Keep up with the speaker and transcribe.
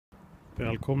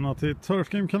Välkomna till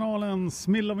Turfgame-kanalen,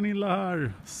 SmillaVanilla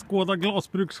här, skåda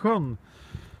Glasbrukssjön.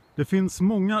 Det finns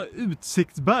många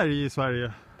Utsiktsberg i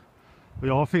Sverige och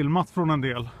jag har filmat från en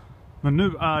del. Men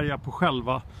nu är jag på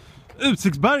själva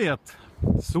Utsiktsberget,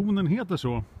 zonen heter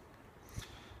så.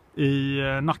 I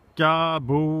Nacka,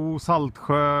 Bo,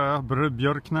 Saltsjö,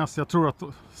 Björknäs, jag tror att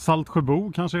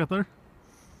Saltsjöbo kanske heter.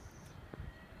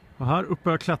 Och här uppe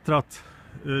har jag klättrat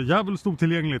jävligt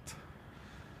otillgängligt,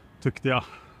 tyckte jag.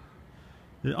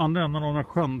 I andra änden av den här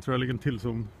sjön tror jag ligger en till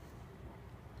zon.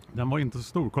 Den var inte så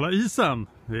stor. Kolla isen!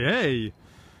 Hej!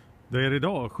 Det är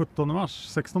idag, 17 mars,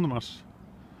 16 mars.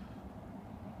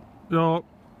 Jag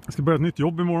ska börja ett nytt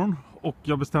jobb imorgon. Och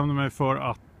jag bestämde mig för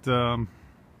att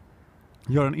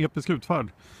göra en episk utfärd.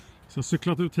 Så jag har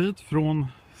cyklat ut hit från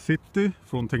city,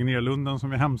 från Tegnérlunden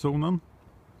som är hemzonen.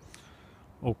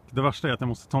 Och det värsta är att jag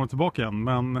måste ta mig tillbaka igen.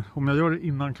 Men om jag gör det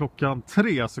innan klockan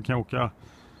 3 så kan jag åka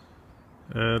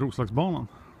Roslagsbanan.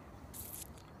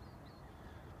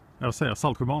 Jag säger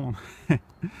Saltsjöbanan.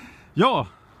 Ja.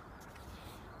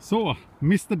 Så,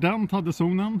 Mr. Dent hade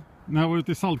zonen. När jag var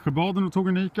ute i Saltsjöbaden och tog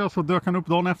unika så dök han upp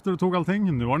dagen efter och tog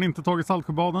allting. Nu har han inte tagit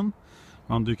Saltsjöbaden.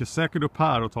 Men han dyker säkert upp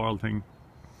här och tar allting.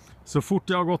 Så fort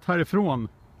jag har gått härifrån.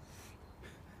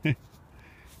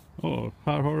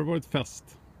 Här har det varit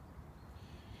fest.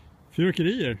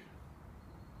 Fyrverkerier.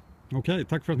 Okej,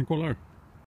 tack för att ni kollar.